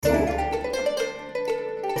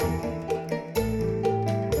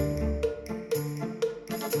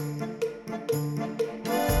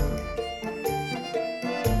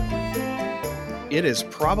It is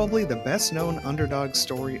probably the best-known underdog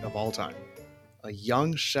story of all time. A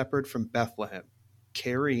young shepherd from Bethlehem,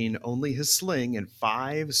 carrying only his sling and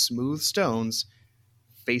 5 smooth stones,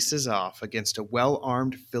 faces off against a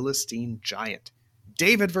well-armed Philistine giant.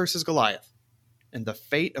 David versus Goliath. And the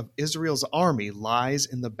fate of Israel's army lies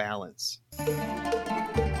in the balance.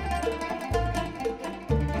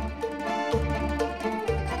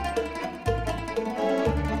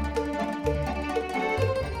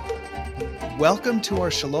 Welcome to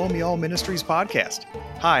our Shalom Y'all Ministries podcast.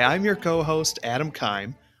 Hi, I'm your co-host, Adam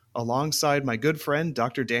Keim, alongside my good friend,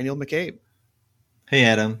 Dr. Daniel McCabe. Hey,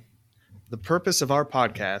 Adam. The purpose of our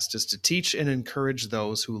podcast is to teach and encourage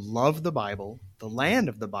those who love the Bible, the land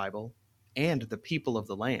of the Bible, and the people of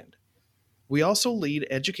the land. We also lead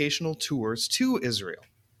educational tours to Israel,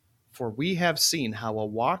 for we have seen how a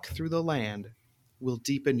walk through the land will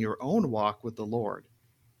deepen your own walk with the Lord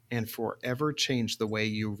and forever change the way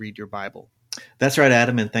you read your Bible. That's right,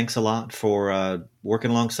 Adam, and thanks a lot for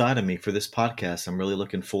working alongside of me for this podcast. I'm really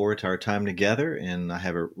looking forward to our time together, and I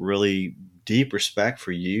have a really deep respect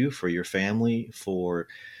for you, for your family, for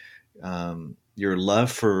your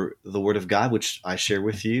love for the Word of God, which I share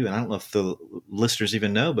with you. And I don't know if the listeners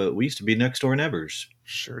even know, but we used to be next door neighbors.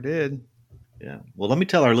 Sure did. Yeah. Well, let me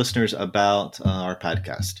tell our listeners about our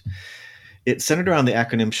podcast. It's centered around the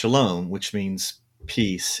acronym SHALOM, which means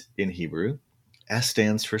peace in Hebrew. S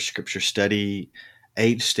stands for Scripture Study.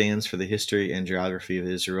 H stands for the history and geography of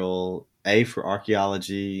Israel. A for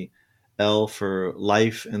archaeology. L for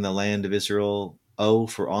life in the land of Israel. O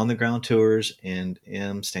for on-the-ground tours. And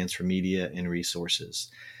M stands for media and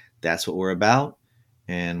resources. That's what we're about,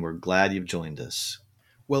 and we're glad you've joined us.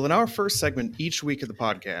 Well, in our first segment each week of the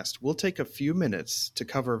podcast, we'll take a few minutes to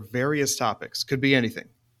cover various topics. Could be anything,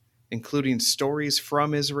 including stories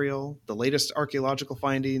from Israel, the latest archaeological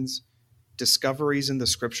findings, discoveries in the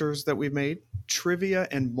scriptures that we've made, trivia,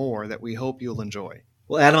 and more that we hope you'll enjoy.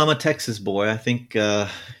 Well, Adam, I'm a Texas boy. I think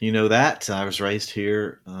you know that. I was raised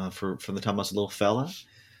here from the time I was a little fella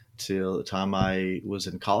till the time I was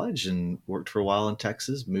in college and worked for a while in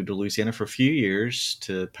Texas, moved to Louisiana for a few years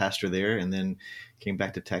to pastor there, and then came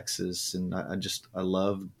back to Texas. And I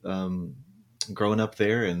loved growing up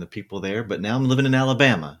there and the people there. But now I'm living in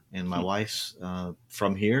Alabama, and my wife's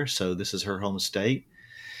from here, so this is her home state.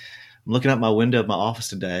 I'm looking out my window of my office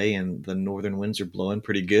today, and the northern winds are blowing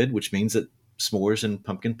pretty good, which means that s'mores and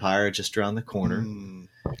pumpkin pie are just around the corner.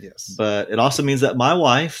 Yes. But it also means that my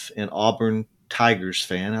wife, an Auburn Tigers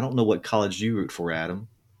fan, I don't know what college you root for, Adam.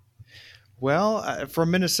 Well, from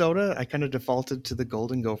Minnesota, I kind of defaulted to the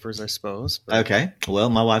Golden Gophers, I suppose. But... Okay. Well,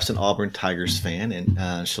 my wife's an Auburn Tigers fan,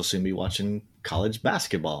 and she'll soon be watching college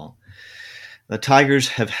basketball. The Tigers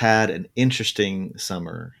have had an interesting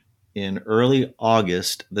summer. In early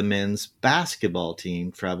August, the men's basketball team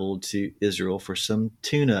traveled to Israel for some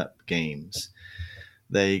tune-up games.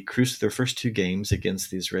 They cruised their first 2 games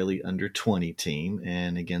against the Israeli under-20 team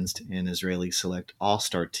and against an Israeli select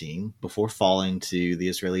all-star team before falling to the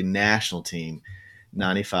Israeli national team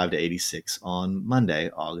 95-86 on Monday,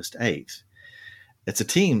 August 8th. It's a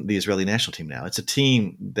team, the Israeli national team now, it's a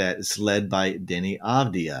team that is led by Deni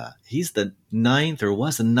Avdia. He's the 9th or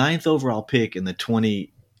was the 9th overall pick in the 2020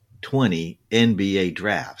 NBA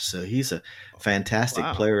draft. So he's a fantastic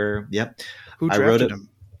player. Yep. Who drafted him?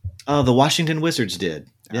 The Washington Wizards did.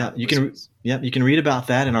 Yeah, you can read about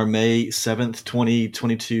that in our May 7th,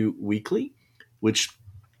 2022 weekly, which,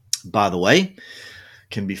 by the way,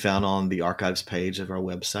 can be found on the archives page of our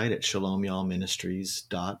website at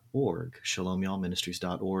shalomyallministries.org.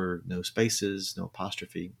 Shalomyallministries.org. No spaces, no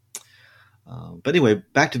apostrophe. But anyway,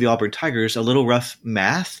 back to the Auburn Tigers. A little rough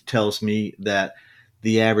math tells me that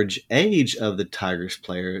the average age of the Tigers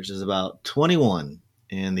players is about 21,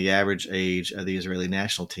 and the average age of the Israeli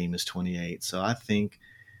national team is 28. So I think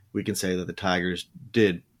we can say that the Tigers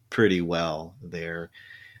did pretty well there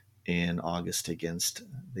in August against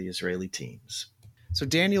the Israeli teams. So,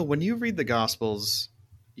 Daniel, when you read the Gospels,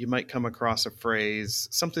 you might come across a phrase,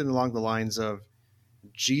 something along the lines of,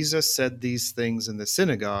 Jesus said these things in the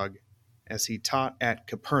synagogue as he taught at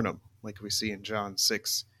Capernaum, like we see in John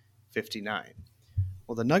 6:59.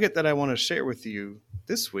 Well, the nugget that I want to share with you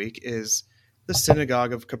this week is the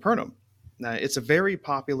Synagogue of Capernaum. Now, it's a very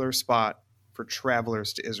popular spot for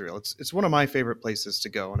travelers to Israel. It's one of my favorite places to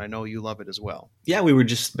go, and I know you love it as well. Yeah, we were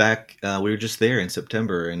just there in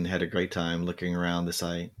September and had a great time looking around the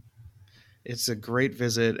site. It's a great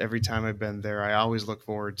visit. Every time I've been there, I always look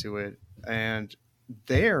forward to it. And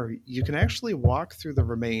there, you can actually walk through the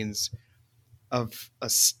remains of a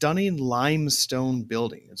stunning limestone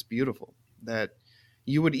building. It's beautiful. That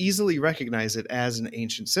you would easily recognize it as an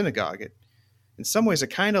ancient synagogue. In some ways, it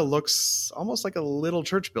kind of looks almost like a little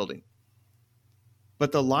church building.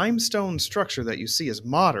 But the limestone structure that you see is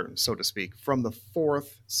modern, so to speak, from the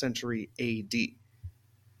 4th century AD.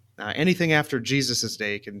 Now, anything after Jesus'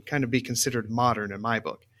 day can kind of be considered modern in my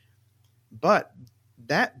book. But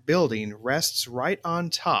that building rests right on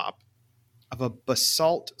top of a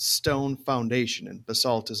basalt stone foundation, and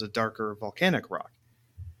basalt is a darker volcanic rock.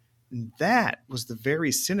 And that was the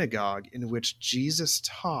very synagogue in which Jesus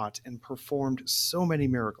taught and performed so many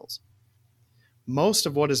miracles. Most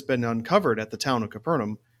of what has been uncovered at the town of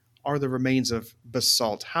Capernaum are the remains of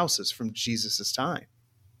basalt houses from Jesus' time.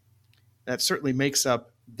 That certainly makes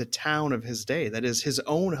up the town of his day, that is, his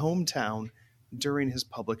own hometown during his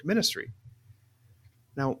public ministry.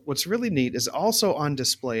 Now, what's really neat is also on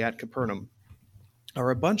display at Capernaum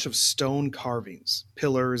are a bunch of stone carvings,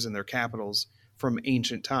 pillars and their capitals from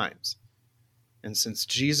ancient times. And since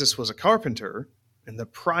Jesus was a carpenter, and the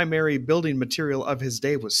primary building material of his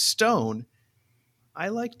day was stone, I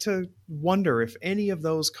like to wonder if any of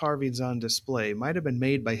those carvings on display might have been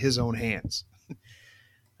made by his own hands.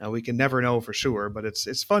 Now, we can never know for sure, but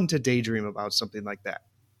it's fun to daydream about something like that.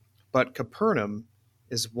 But Capernaum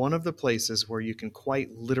is one of the places where you can quite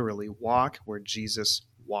literally walk where Jesus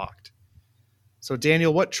walked. So,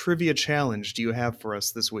 Daniel, what trivia challenge do you have for us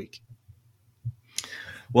this week?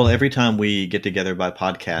 Well, every time we get together by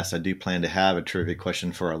podcast, I do plan to have a trivia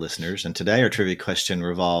question for our listeners. And today our trivia question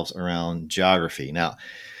revolves around geography. Now,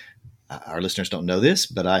 our listeners don't know this,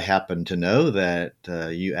 but I happen to know that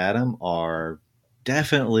you, Adam, are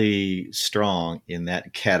definitely strong in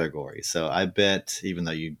that category. So I bet, even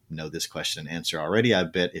though you know this question and answer already, I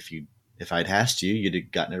bet if I'd asked you, you'd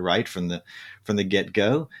have gotten it right from the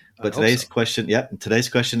get-go. But today's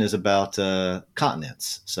question is about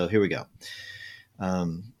continents. So here we go. A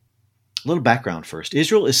little background first.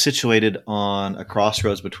 Israel is situated on a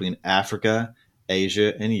crossroads between Africa,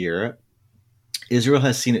 Asia, and Europe. Israel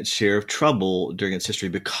has seen its share of trouble during its history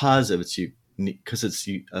because of its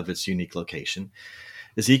unique location.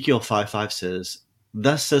 Ezekiel 5:5 says,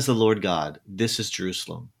 "Thus says the Lord God, this is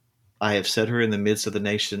Jerusalem. I have set her in the midst of the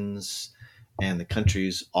nations and the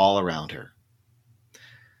countries all around her."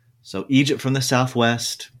 So Egypt from the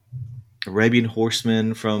southwest, Arabian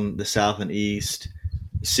horsemen from the south and east,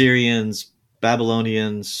 Syrians,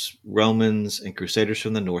 Babylonians, Romans, and Crusaders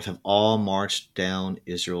from the north have all marched down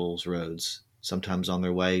Israel's roads, sometimes on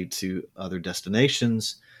their way to other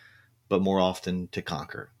destinations, but more often to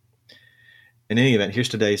conquer. In any event, here's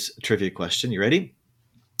today's trivia question. You ready?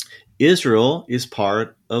 Israel is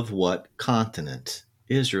part of what continent?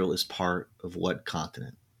 Israel is part of what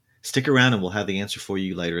continent? Stick around and we'll have the answer for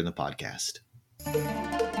you later in the podcast.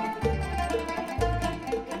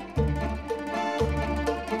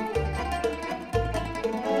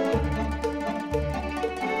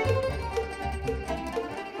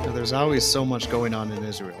 There's always so much going on in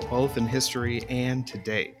Israel, both in history and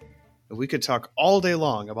today. We could talk all day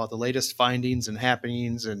long about the latest findings and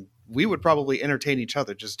happenings, and we would probably entertain each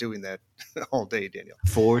other just doing that all day, Daniel.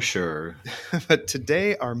 For sure. But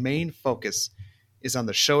today, our main focus is on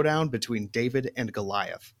the showdown between David and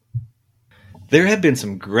Goliath. There have been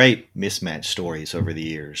some great mismatch stories over the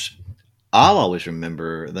years. I'll always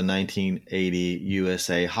remember the 1980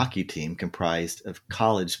 USA hockey team comprised of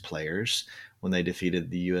college players when they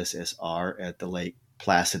defeated the USSR at the Lake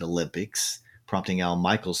Placid Olympics, prompting Al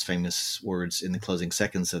Michaels' famous words in the closing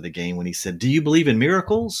seconds of the game when he said, "Do you believe in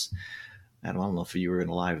miracles?" I don't know if you were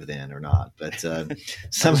alive then or not, but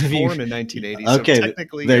some of you born in 1980. Okay, so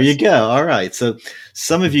technically, there yes. you go. All right, so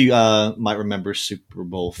some of you might remember Super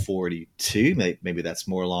Bowl 42. Maybe that's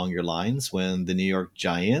more along your lines when the New York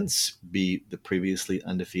Giants beat the previously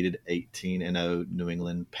undefeated 18-0 New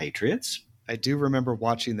England Patriots. I do remember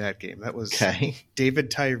watching that game. That was David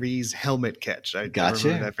Tyree's helmet catch. I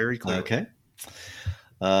remember that very clearly. Okay.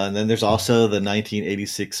 And then there's also the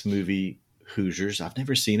 1986 movie Hoosiers. I've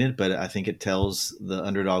never seen it, but I think it tells the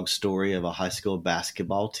underdog story of a high school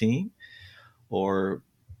basketball team. Or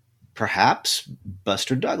perhaps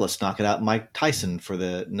Buster Douglas knocking out Mike Tyson for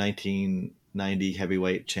the 1990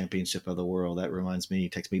 heavyweight championship of the world. That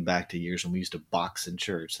takes me back to years when we used to box in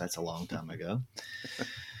church. That's a long time ago.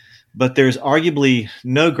 But there's arguably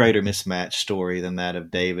no greater mismatch story than that of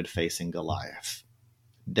David facing Goliath.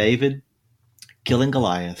 David killing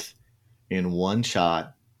Goliath in one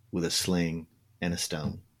shot with a sling and a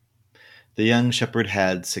stone. The young shepherd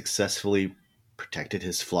had successfully protected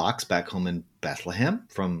his flocks back home in Bethlehem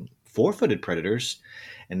from four-footed predators,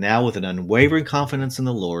 and now with an unwavering confidence in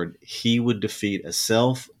the Lord, he would defeat a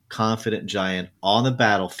self-confident giant on the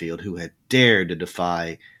battlefield who had dared to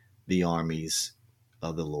defy the armies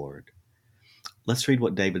of the Lord. let's read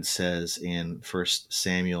what David says in 1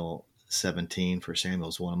 Samuel 17. 1 Samuel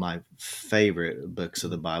is one of my favorite books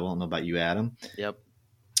of the Bible. I don't know about you, Adam. Yep.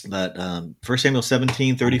 But 1 Samuel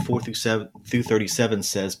 17, 34 through 37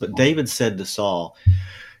 says, But David said to Saul,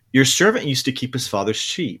 Your servant used to keep his father's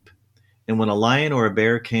sheep. And when a lion or a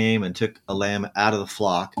bear came and took a lamb out of the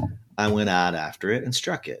flock, I went out after it and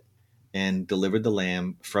struck it and delivered the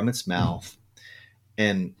lamb from its mouth.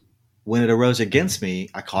 And when it arose against me,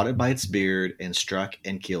 I caught it by its beard and struck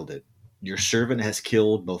and killed it. Your servant has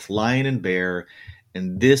killed both lion and bear,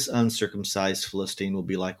 and this uncircumcised Philistine will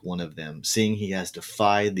be like one of them, seeing he has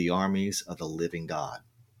defied the armies of the living God.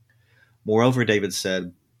 Moreover, David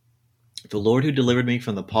said, The Lord who delivered me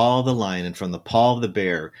from the paw of the lion and from the paw of the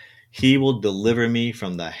bear, he will deliver me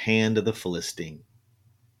from the hand of the Philistine.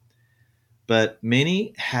 But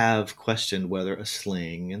many have questioned whether a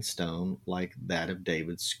sling and stone like that of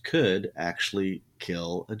David's could actually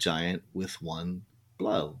kill a giant with one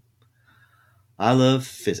blow. I love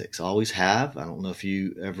physics, always have. I don't know if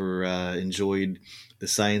you ever enjoyed the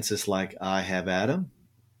sciences like I have, Adam,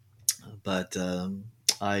 but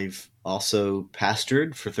I've also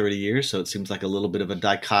pastored for 30 years, so it seems like a little bit of a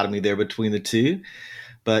dichotomy there between the two.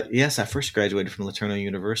 But yes, I first graduated from LeTourneau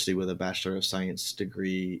University with a Bachelor of Science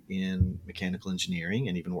degree in mechanical engineering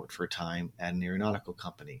and even worked for a time at an aeronautical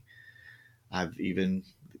company. My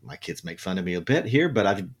kids make fun of me a bit here, but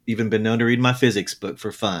I've even been known to read my physics book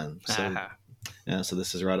for fun. So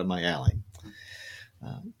this is right up my alley.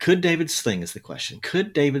 Could David's sling is the question.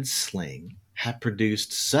 Could David's sling have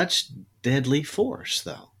produced such deadly force,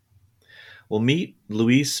 though? Well, meet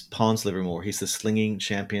Luis Pons Livermore. He's the slinging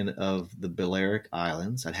champion of the Balearic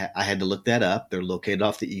Islands. I had to look that up. They're located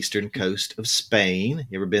off the eastern coast of Spain.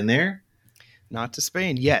 You ever been there? Not to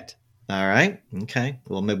Spain yet. All right. Okay.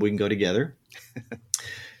 Well, maybe we can go together.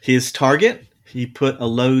 His target, he put a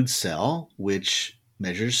load cell, which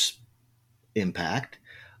measures impact.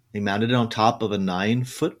 He mounted it on top of a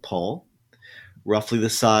 9-foot pole, roughly the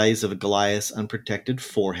size of a Goliath's unprotected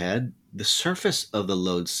forehead. The surface of the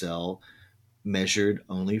load cell measured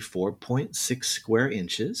only 4.6 square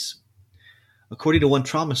inches. According to one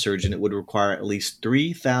trauma surgeon, it would require at least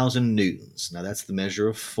 3,000 newtons. Now, that's the measure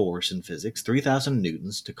of force in physics, 3,000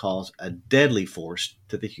 newtons to cause a deadly force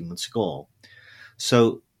to the human skull.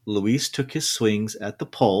 So Luis took his swings at the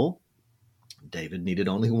pole. David needed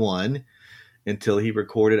only one until he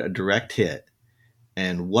recorded a direct hit.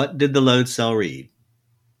 And what did the load cell read?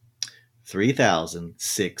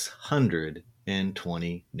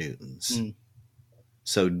 3,620 newtons.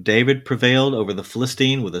 So David prevailed over the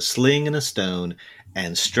Philistine with a sling and a stone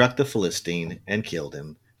and struck the Philistine and killed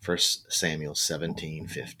him. 1 Samuel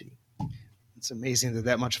 17:50. It's amazing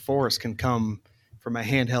that much force can come from a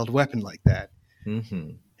handheld weapon like that.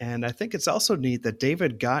 Mm-hmm. And I think it's also neat that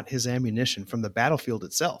David got his ammunition from the battlefield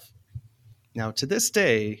itself. Now, to this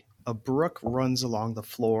day, a brook runs along the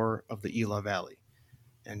floor of the Elah Valley.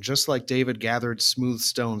 And just like David gathered smooth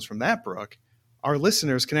stones from that brook, our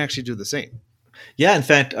listeners can actually do the same. Yeah, in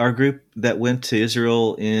fact, our group that went to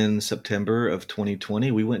Israel in September of 2020,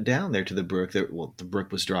 we went down there to the brook. The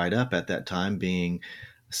brook was dried up at that time, being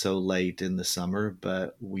so late in the summer,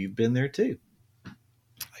 but we've been there too.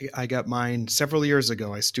 I got mine several years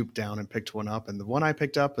ago. I stooped down and picked one up, and the one I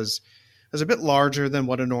picked up was a bit larger than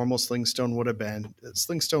what a normal sling stone would have been.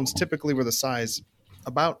 Sling stones typically were the size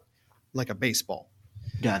about like a baseball.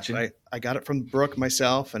 Gotcha. I got it from the brook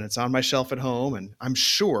myself, and it's on my shelf at home, and I'm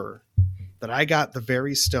sure that I got the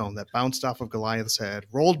very stone that bounced off of Goliath's head,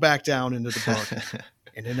 rolled back down into the brook,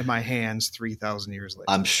 and into my hands 3,000 years later.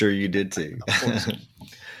 I'm sure you did too. Of course.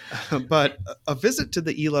 But a visit to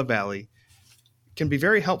the Elah Valley can be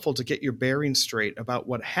very helpful to get your bearings straight about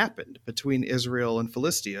what happened between Israel and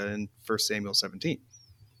Philistia in 1 Samuel 17.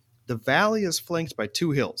 The valley is flanked by 2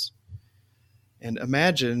 hills. And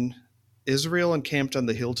imagine Israel encamped on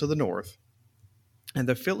the hill to the north, and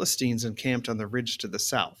the Philistines encamped on the ridge to the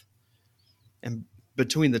south, and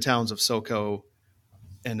between the towns of Soko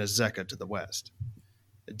and Azekah to the west.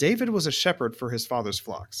 David was a shepherd for his father's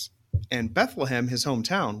flocks, and Bethlehem, his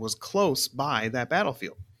hometown, was close by that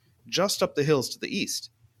battlefield, just up the hills to the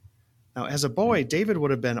east. Now, as a boy, David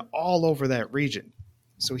would have been all over that region,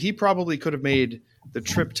 so he probably could have made the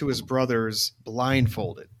trip to his brothers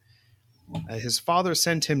blindfolded. His father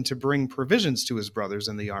sent him to bring provisions to his brothers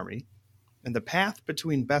in the army, and the path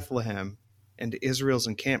between Bethlehem and Israel's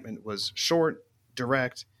encampment was short,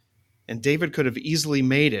 direct, and David could have easily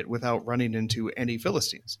made it without running into any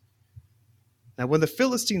Philistines. Now, when the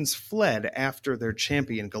Philistines fled after their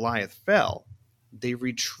champion Goliath fell, they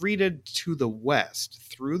retreated to the west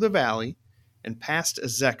through the valley and past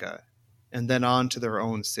Azekah and then on to their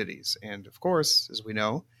own cities. And of course, as we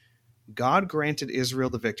know, God granted Israel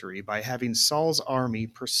the victory by having Saul's army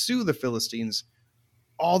pursue the Philistines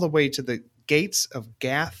all the way to the gates of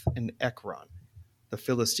Gath and Ekron, the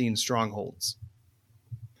Philistine strongholds.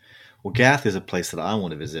 Well, Gath is a place that I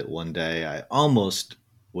want to visit one day. I almost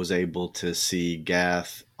was able to see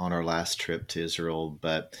Gath on our last trip to Israel,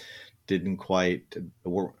 but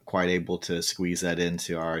weren't quite able to squeeze that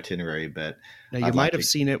into our itinerary. But Now, you I'd might like have to.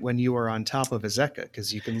 seen it when you were on top of Azekah,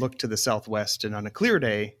 because you can look to the southwest, and on a clear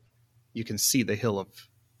day, you can see the hill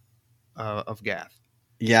of Gath.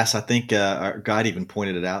 Yes, I think our guide even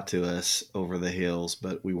pointed it out to us over the hills,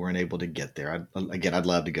 but we weren't able to get there. I'd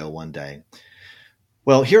love to go one day.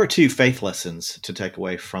 Well, here are two faith lessons to take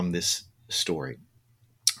away from this story.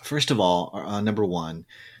 First of all, number one,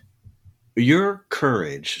 your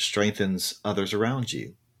courage strengthens others around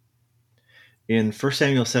you. In 1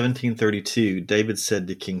 Samuel 17:32, David said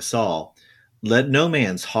to King Saul, "Let no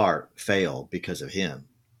man's heart fail because of him,"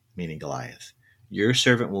 meaning Goliath. "Your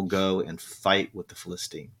servant will go and fight with the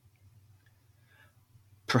Philistine."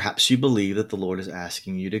 Perhaps you believe that the Lord is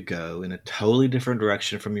asking you to go in a totally different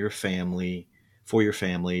direction from your family, for your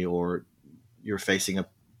family, or you're facing a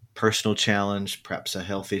personal challenge, perhaps a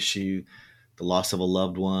health issue, the loss of a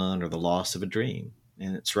loved one, or the loss of a dream,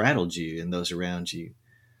 and it's rattled you and those around you.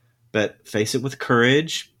 But face it with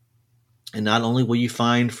courage, and not only will you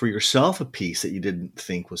find for yourself a peace that you didn't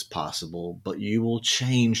think was possible, but you will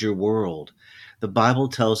change your world. The Bible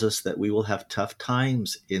tells us that we will have tough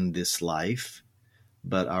times in this life,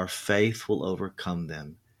 but our faith will overcome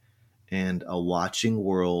them, and a watching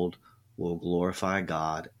world will glorify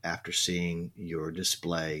God after seeing your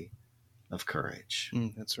display of courage.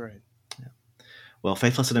 That's right. Yeah. Well,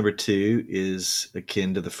 faith lesson number two is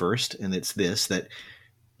akin to the first, and it's this, that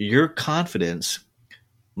your confidence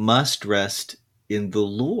must rest in the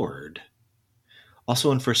Lord.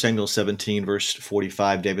 Also in 1 Samuel 17, verse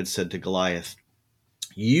 45, David said to Goliath,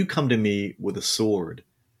 "You come to me with a sword,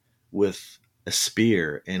 with a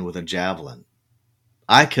spear, and with a javelin.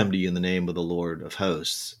 I come to you in the name of the Lord of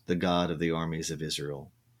hosts, the God of the armies of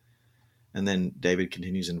Israel." And then David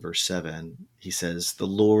continues in verse 7. He says, "The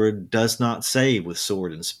Lord does not save with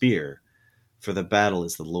sword and spear, for the battle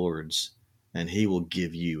is the Lord's, and he will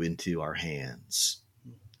give you into our hands."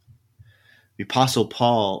 The Apostle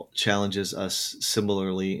Paul challenges us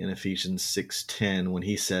similarly in Ephesians 6:10 when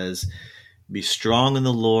he says, "Be strong in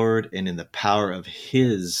the Lord and in the power of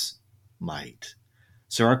his might."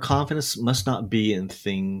 So our confidence must not be in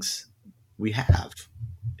things we have.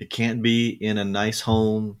 It can't be in a nice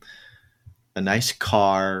home, a nice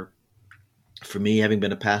car. For me, having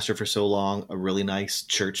been a pastor for so long, a really nice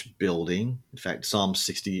church building. In fact, Psalm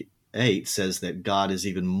 68 says that God is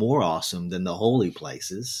even more awesome than the holy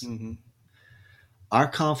places. Mm-hmm. Our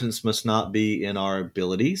confidence must not be in our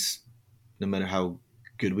abilities, no matter how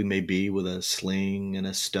good we may be with a sling and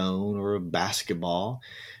a stone or a basketball.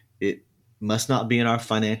 It must not be in our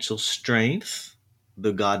financial strength,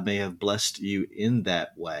 though God may have blessed you in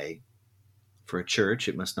that way. For a church,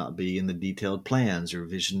 it must not be in the detailed plans or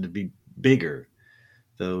vision to be bigger,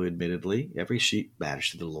 though admittedly every sheep matters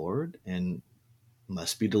to the Lord and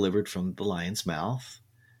must be delivered from the lion's mouth.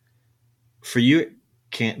 For you, it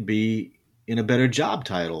can't be in a better job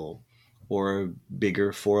title or a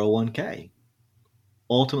bigger 401k.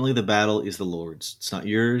 Ultimately, the battle is the Lord's. It's not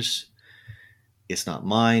yours. It's not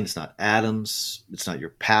mine. It's not Adam's. It's not your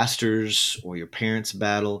pastor's or your parents'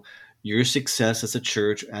 battle. Your success as a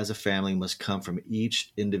church, as a family, must come from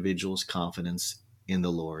each individual's confidence in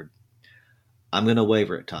the Lord. I'm going to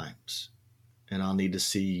waver at times, and I'll need to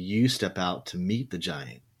see you step out to meet the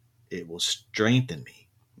giant. It will strengthen me.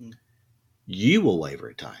 You will waver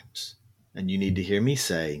at times, and you need to hear me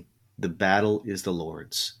say, the battle is the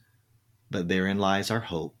Lord's, but therein lies our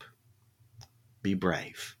hope. Be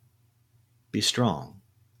brave. Be strong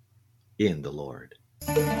in the Lord.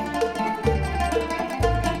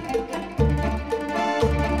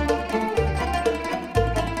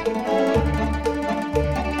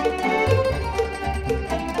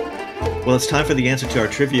 Well, it's time for the answer to our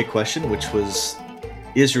trivia question, which was,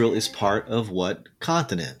 Israel is part of what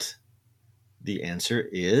continent? The answer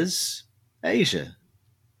is Asia.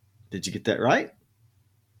 Did you get that right?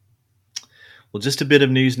 Well, just a bit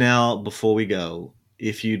of news now before we go.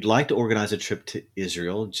 If you'd like to organize a trip to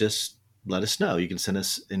Israel, just let us know. You can send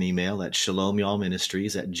us an email at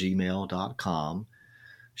shalomyallministries@gmail.com.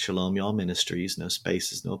 Shalom Y'all Ministries, no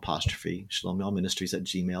spaces, no apostrophe.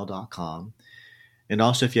 shalomyallministries@gmail.com. And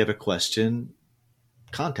also, if you have a question,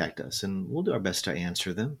 contact us, and we'll do our best to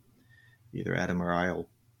answer them. Either Adam or I will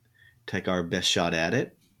take our best shot at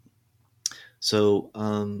it. So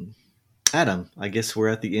Adam, I guess we're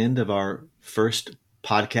at the end of our first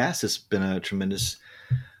podcast. It's been a tremendous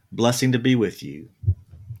blessing to be with you.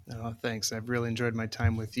 Oh, thanks. I've really enjoyed my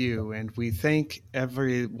time with you. And we thank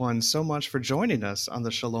everyone so much for joining us on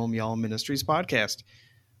the Shalom Y'all Ministries podcast.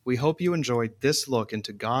 We hope you enjoyed this look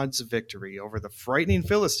into God's victory over the frightening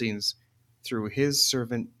Philistines through his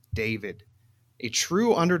servant David, a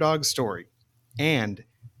true underdog story, and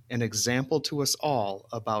an example to us all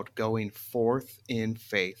about going forth in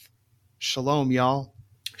faith. Shalom, y'all.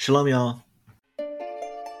 Shalom, y'all.